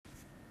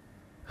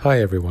Hi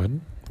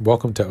everyone,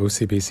 welcome to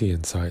OCBC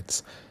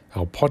Insights,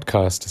 our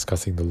podcast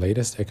discussing the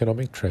latest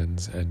economic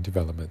trends and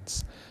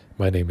developments.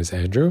 My name is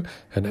Andrew,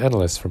 an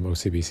analyst from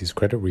OCBC's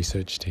credit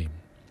research team.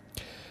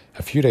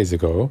 A few days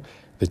ago,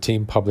 the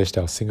team published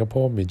our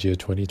Singapore Mid-Year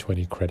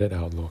 2020 Credit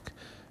Outlook,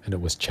 and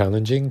it was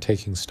challenging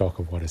taking stock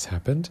of what has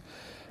happened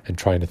and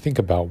trying to think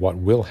about what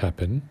will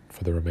happen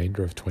for the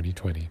remainder of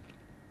 2020.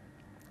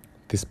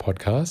 This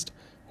podcast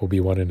will be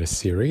one in a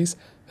series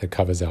that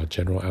covers our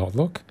general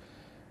outlook,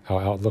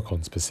 our outlook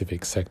on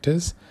specific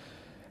sectors,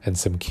 and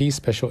some key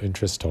special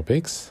interest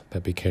topics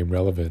that became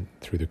relevant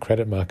through the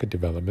credit market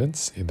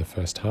developments in the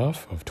first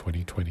half of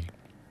 2020.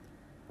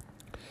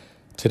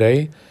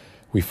 Today,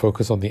 we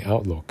focus on the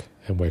outlook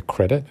and where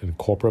credit and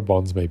corporate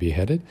bonds may be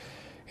headed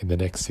in the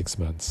next 6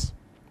 months.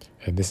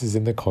 And this is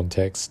in the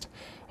context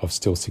of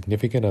still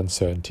significant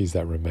uncertainties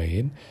that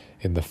remain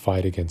in the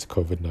fight against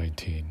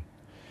COVID-19.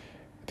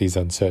 These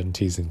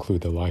uncertainties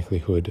include the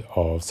likelihood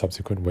of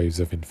subsequent waves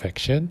of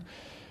infection,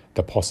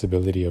 the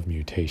possibility of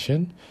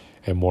mutation,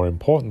 and more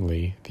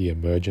importantly, the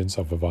emergence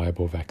of a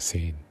viable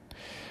vaccine.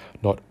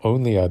 Not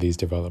only are these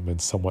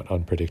developments somewhat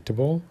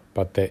unpredictable,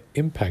 but their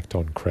impact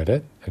on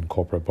credit and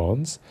corporate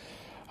bonds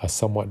are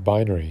somewhat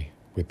binary,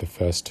 with the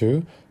first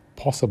two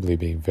possibly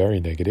being very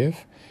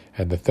negative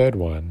and the third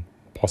one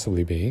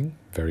possibly being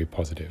very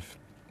positive.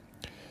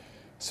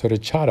 So to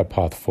chart a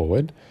path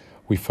forward,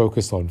 we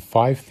focus on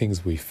 5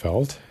 things we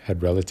felt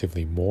had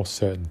relatively more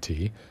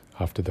certainty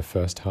after the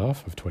first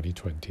half of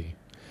 2020.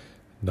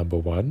 Number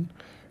 1,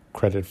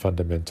 credit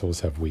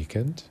fundamentals have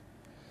weakened.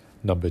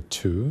 Number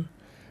 2,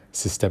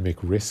 systemic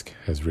risk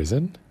has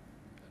risen.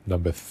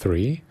 Number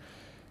 3,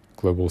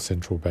 global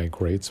central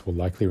bank rates will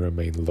likely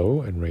remain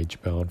low and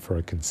range-bound for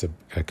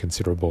a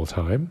considerable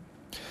time.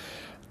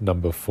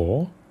 Number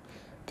 4,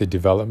 the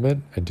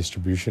development and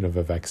distribution of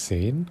a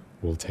vaccine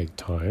will take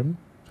time.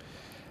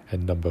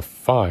 And number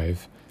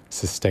 5,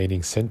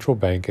 sustaining central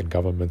bank and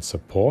government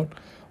support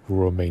will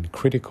remain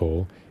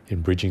critical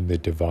in bridging the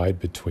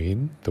divide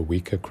between the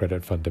weaker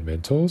credit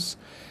fundamentals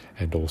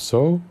and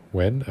also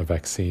when a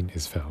vaccine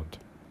is found.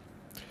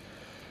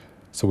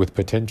 So with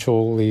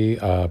potentially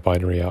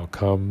binary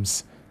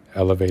outcomes,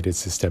 elevated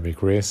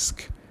systemic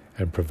risk,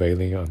 and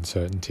prevailing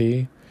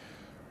uncertainty,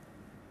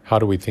 how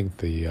do we think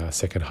the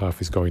second half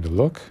is going to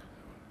look?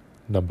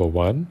 Number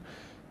 1,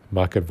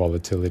 market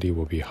volatility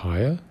will be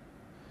higher.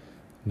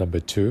 Number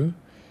 2,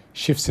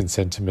 shifts in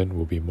sentiment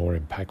will be more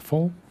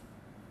impactful.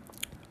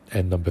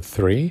 And number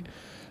 3,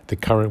 the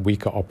current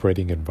weaker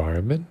operating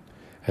environment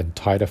and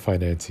tighter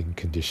financing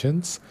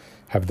conditions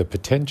have the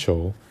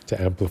potential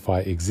to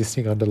amplify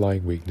existing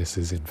underlying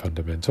weaknesses in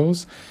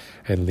fundamentals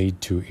and lead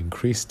to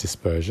increased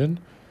dispersion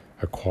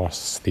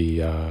across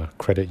the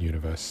credit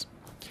universe.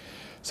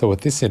 So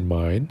with this in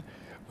mind,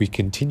 we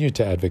continue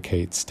to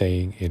advocate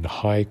staying in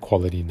high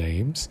quality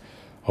names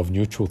of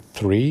neutral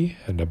 3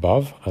 and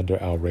above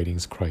under our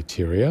ratings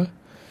criteria.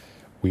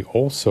 We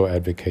also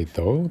advocate,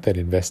 though, that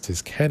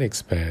investors can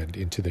expand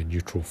into the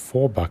neutral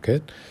 4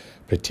 bucket,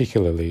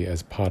 particularly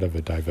as part of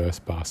a diverse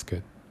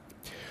basket.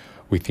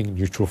 We think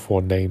neutral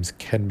 4 names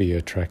can be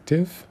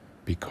attractive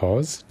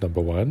because,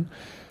 number 1,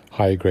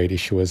 higher grade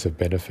issuers have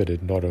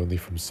benefited not only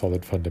from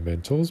solid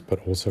fundamentals,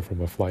 but also from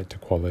a flight to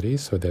quality,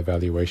 so their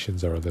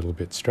valuations are a little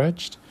bit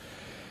stretched.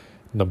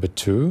 Number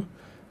 2,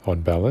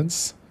 on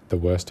balance, the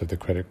worst of the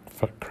credit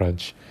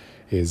crunch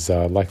is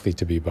likely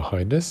to be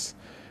behind us.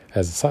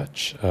 As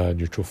such,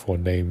 neutral 4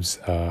 names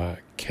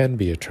can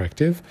be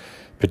attractive,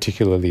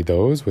 particularly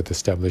those with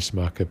established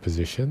market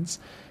positions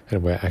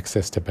and where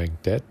access to bank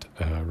debt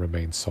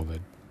remains solid.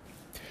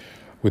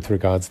 With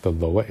regards to the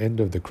lower end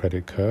of the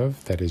credit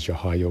curve, that is your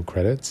high yield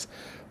credits,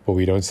 but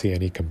we don't see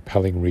any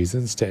compelling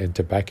reasons to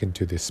enter back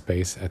into this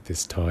space at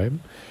this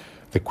time.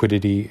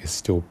 Liquidity is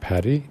still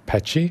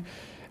patchy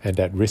and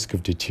at risk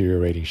of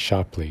deteriorating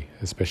sharply,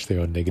 especially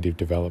on negative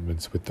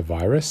developments with the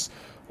virus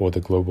or the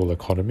global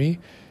economy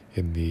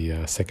in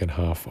the second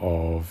half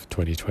of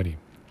 2020.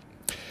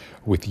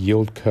 With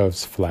yield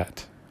curves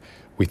flat,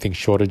 we think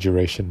shorter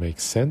duration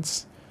makes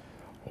sense,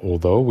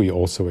 although we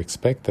also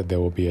expect that there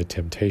will be a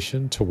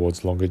temptation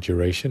towards longer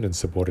duration and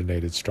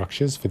subordinated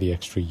structures for the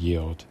extra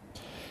yield.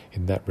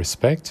 In that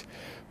respect,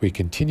 we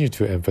continue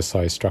to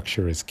emphasize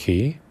structure as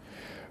key.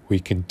 We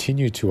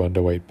continue to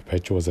underweight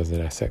perpetuals as an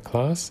asset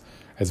class,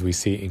 as we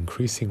see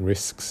increasing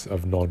risks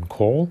of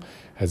non-call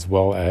as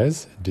well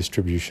as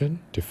distribution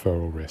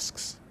deferral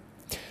risks.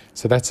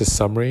 So that's a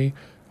summary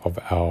of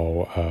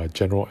our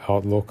general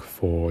outlook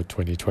for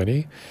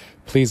 2020.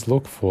 Please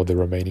look for the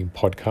remaining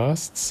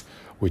podcasts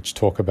which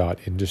talk about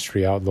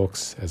industry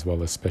outlooks as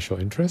well as special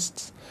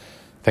interests.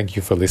 Thank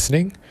you for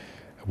listening.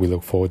 We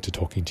look forward to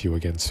talking to you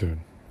again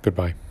soon.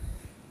 Goodbye.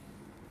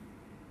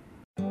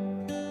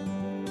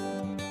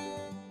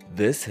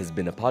 This has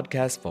been a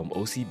podcast from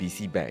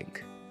OCBC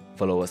Bank.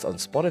 Follow us on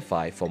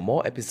Spotify for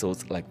more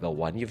episodes like the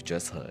one you've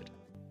just heard.